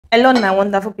Hello, my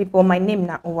wonderful people. My name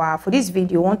na Owa. For this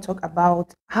video, I want to talk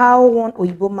about how one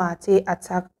Oyibo man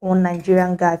attacked one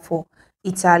Nigerian guy for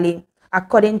Italy.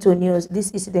 According to news,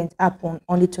 this incident happened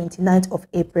on the 29th of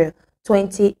April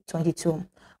 2022.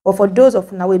 But for those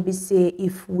of now, we be say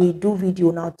if we do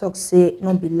video now, talk say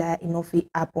no be lie, enough it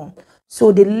happen.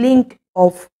 So the link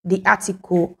of the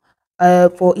article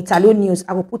for Italian news,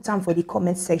 I will put them for the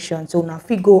comment section. So now if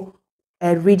we go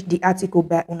read the article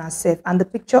by on herself, and the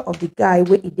picture of the guy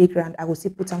where he did grand, I will see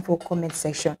put them for comment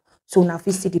section. So now if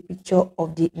you see the picture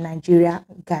of the Nigeria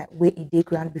guy where he did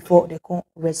grand before they come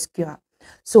rescue him.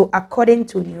 So according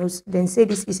to news, then say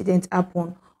this incident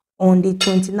happened on the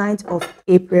 29th of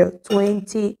April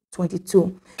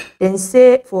 2022. Then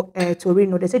say for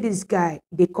Torino, they say this guy,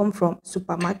 they come from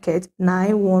supermarket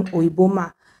 91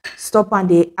 Oiboma, stop and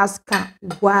they ask him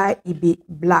why he be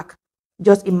black.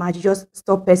 Just imagine, just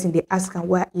stop person, they ask him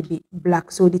why he be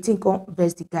black. So the thing can't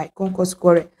verse the guy, can't cause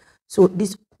quarrel. So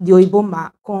this the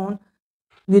Oiboma can't,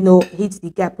 hit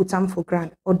the guy, put him for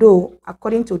ground. Although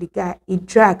according to the guy, he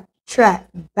try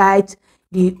bite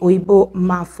the Oibo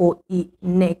man for his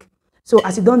neck. So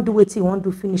as he don't do what he want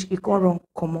to finish, he can't run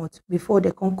come out before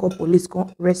they can call police,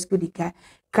 can rescue the guy,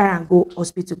 carry and go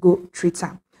hospital, go treat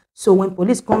him. So when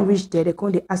police can't reach there, they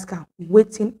can't ask him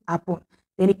waiting happen.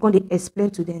 Then he can't explain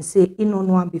to them, say he no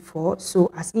know one before. So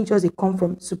as he just they come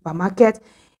from supermarket,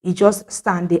 he just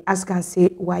stand, they ask and say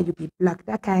why you be black.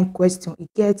 That kind of question, he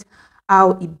get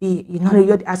how it be, you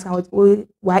ask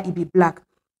why he be black.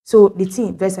 So the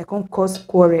thing verse I can't cause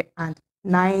quarrel, and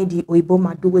now the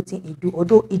Oiboma do what he do.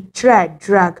 Although he try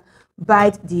drag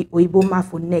bite the Oiboma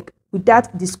for neck. With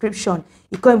that description,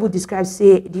 he can't even describe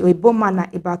say the Oiboma na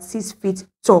about 6 feet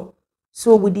tall.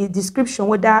 So with the description,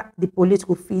 whether the police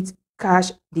will fit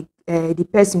catch the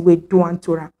person we do and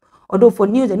to her. Although for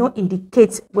news they don't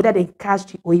indicate whether they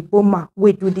catch the Oiboma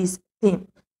we do this thing.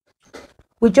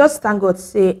 We just thank God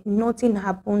say nothing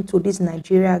happened to this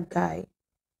Nigeria guy.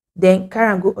 Then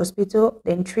carry and go hospital,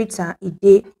 then treat her, it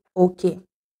dey okay.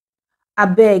 I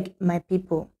beg my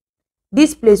people,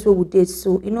 this place where we did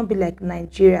so it not be like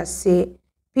Nigeria. Say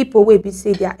people will be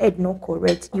say their head not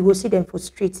correct, you will see them for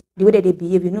street the way that they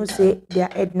behave, say their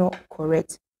head not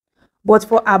correct. But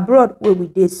for abroad where we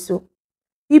did so,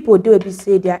 people do be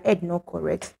say their head not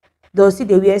correct. They'll see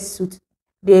they wear suit,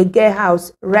 they get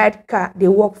house, ride car, they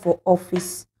work for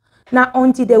office. Now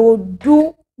until they will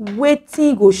do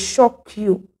waiting go shock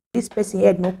you, this person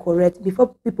head not correct,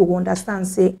 before people will understand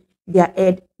say their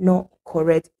head not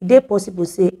correct. They possible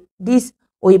say this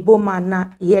Oibo man now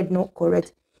head not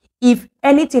correct. If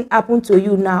anything happen to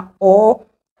you now, or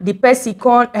the person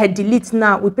can't delete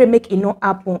now, we pray make it not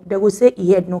happen, they will say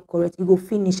he head not correct, it will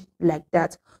finish like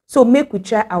that. So make we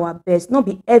try our best. Not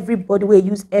be everybody will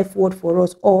use F word for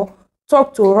us or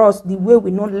talk to us the way we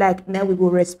not like, now we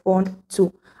will respond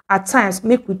to. At times,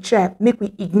 make we try, make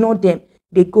we ignore them.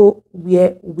 They go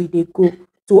where they go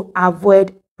to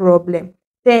avoid problem.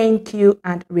 Thank you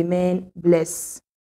and remain blessed.